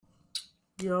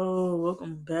Yo,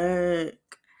 welcome back.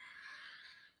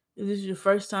 If this is your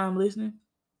first time listening,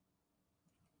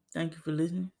 thank you for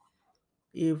listening.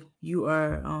 If you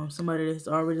are somebody that's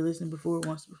already listened before,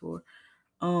 once before,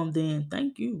 then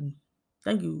thank you.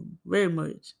 Thank you very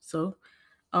much. So,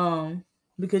 um,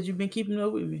 because you've been keeping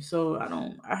up with me. So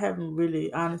I haven't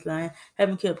really, honestly, I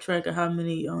haven't kept track of how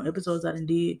many episodes I done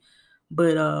did,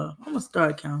 but I'm gonna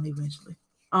start counting eventually.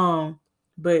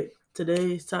 But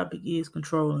today's topic is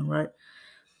controlling, right?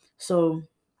 So,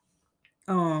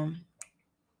 um,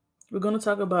 we're going to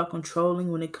talk about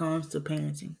controlling when it comes to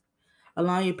parenting.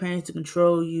 Allowing your parents to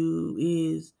control you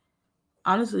is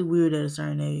honestly weird at a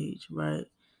certain age, right?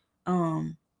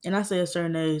 And I say a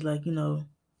certain age, like,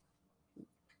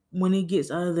 when it gets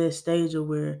out of that stage of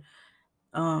where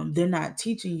they're not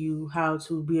teaching you how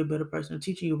to be a better person, or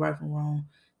teaching you right from wrong,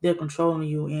 they're controlling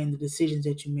you and the decisions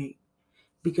that you make.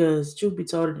 Because truth be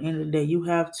told, at the end of the day, you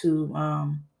have to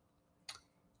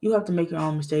make your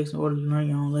own mistakes in order to learn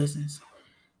your own lessons.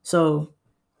 So,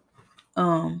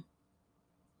 um,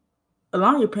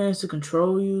 allowing your parents to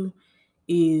control you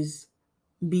is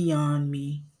beyond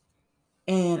me.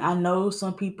 And I know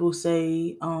some people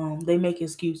say they make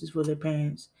excuses for their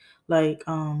parents. Like,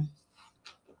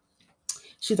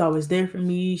 she's always there for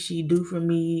me, she do for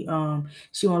me,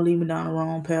 she won't lead me down the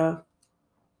wrong path.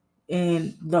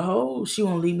 And the whole she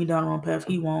won't lead me down the wrong path,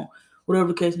 he won't, whatever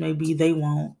the case may be, they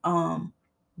won't.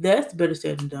 That's better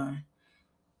said than done.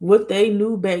 What they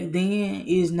knew back then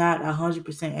is not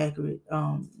 100% accurate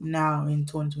now in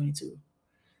 2022.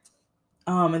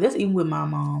 And that's even with my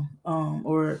mom,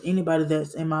 or anybody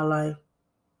that's in my life.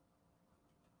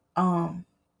 Um,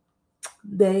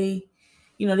 they,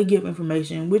 they give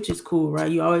information, which is cool,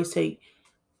 right? You always take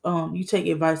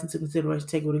advice into consideration,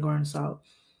 take it with a grain of salt.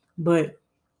 But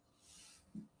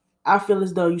I feel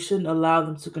as though you shouldn't allow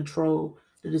them to control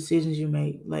the decisions you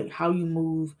make, like how you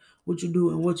move, what you do,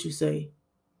 and what you say.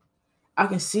 I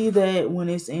can see that when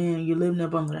it's in you're living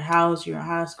up under the house, you're in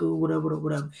high school, whatever, whatever,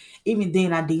 whatever. Even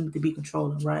then, I deem it to be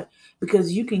controlling, right?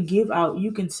 Because you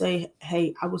can say,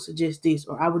 "Hey, I would suggest this,"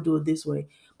 or "I would do it this way,"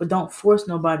 but don't force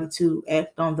nobody to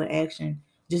act on the action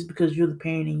just because you're the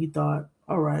parent and you thought,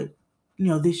 "All right,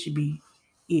 this should be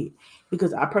it."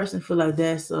 Because I personally feel like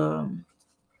that's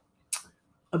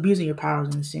abusing your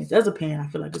powers in a sense. As a parent, I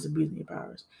feel like it's abusing your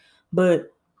powers,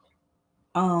 but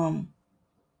um,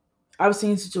 I've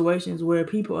seen situations where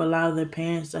people allow their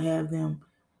parents to have them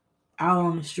out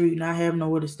on the street, not having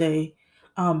nowhere to stay,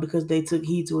 because they took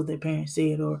heed to what their parents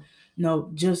said, or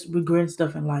just regretting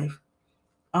stuff in life.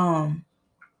 Um,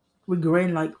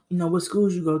 Regretting, like, what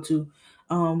schools you go to,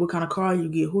 what kind of car you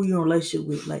get, who you're in a relationship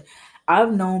with. Like,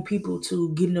 I've known people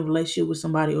to get in a relationship with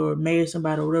somebody or marry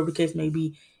somebody or whatever the case may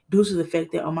be due to the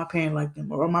fact that, oh, my parent liked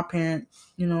them, or, oh, my parent,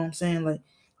 you know what I'm saying? Like,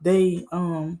 they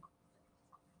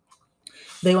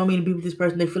they want me to be with this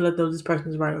person. They feel like though this person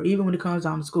is right. Or even when it comes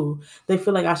down to school, they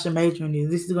feel like I should major in this.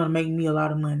 This is gonna make me a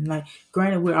lot of money. Like,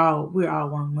 granted, we're all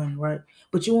wanting money, right?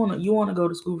 But you wanna go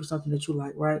to school for something that you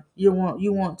like, right? You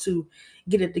want to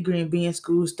get a degree and be in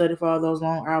school, study for all those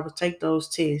long hours, take those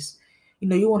tests.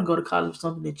 You want to go to college for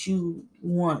something that you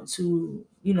want to,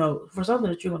 for something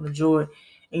that you're gonna enjoy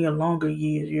in your longer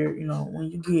years.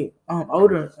 When you get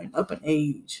older and up in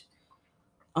age.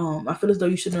 I feel as though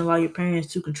you shouldn't allow your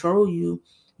parents to control you,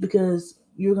 because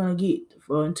you're gonna get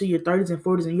into your 30s and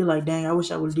 40s and you're like, dang, I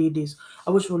wish I would have did this.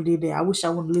 I wish I would have did that. I wish I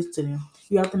would have listened to them.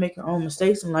 You have to make your own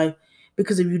mistakes in life,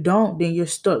 because if you don't, then you're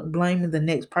stuck blaming the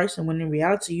next person, when in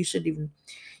reality you shouldn't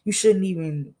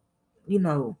even you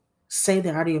know say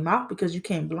that out of your mouth, because you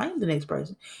can't blame the next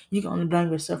person. You can only blame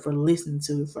yourself for listening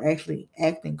to it, for actually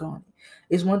acting on it.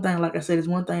 It's one thing, like I said, it's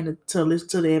one thing to listen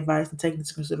to the advice and take it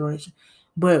into consideration.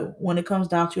 But when it comes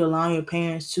down to allowing your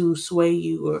parents to sway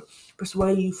you or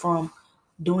persuade you from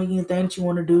doing anything that you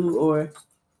want to do, or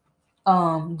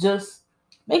just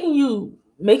making you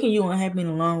unhappy in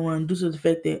the long run due to the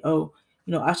fact that, oh,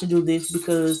 I should do this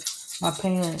because my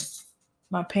parents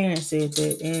said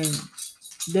that,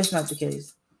 and that's not the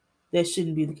case. That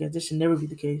shouldn't be the case. That should never be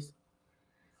the case.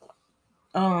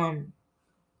 Um,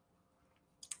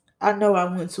 I know I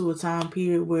went to a time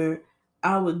period where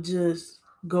I would just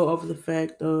go off of the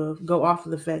fact of,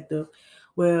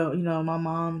 well, my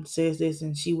mom says this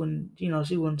and she wouldn't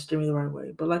steer me the right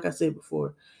way. But like I said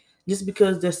before, just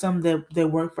because there's something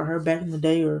that worked for her back in the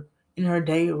day, or in her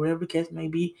day, or whatever the case may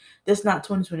be, that's not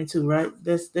 2022, right?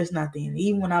 That's not the end.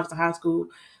 Even when I was in high school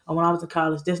or when I was in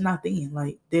college, that's not the end.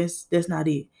 Like, that's not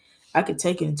it. I could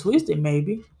take it and twist it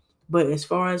maybe, but as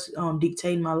far as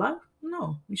dictating my life,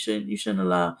 no, you shouldn't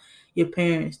allow your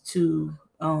parents to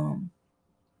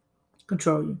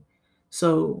control you.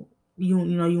 So you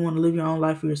want to live your own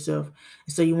life for yourself,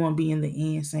 and so you want to be in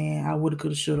the end saying I woulda,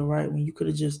 coulda, shoulda, right? When you could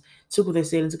have just took what they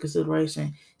said into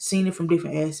consideration, seen it from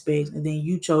different aspects, and then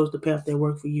you chose the path that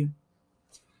worked for you.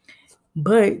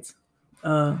 But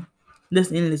that's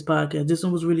the end of this podcast. This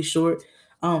one was really short.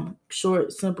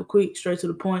 Short, simple, quick, straight to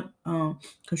the point.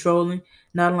 Controlling,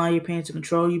 not allowing your parents to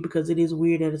control you, because it is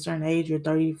weird at a certain age, you're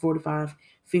 30, 45,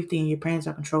 50, and your parents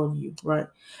are controlling you, right?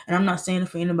 And I'm not saying it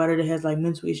for anybody that has like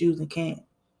mental issues and can't,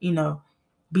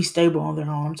 be stable on their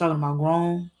own. I'm talking about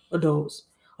grown adults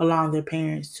allowing their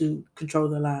parents to control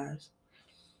their lives.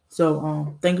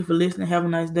 So thank you for listening. Have a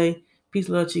nice day. Peace,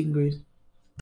 love, chicken grease.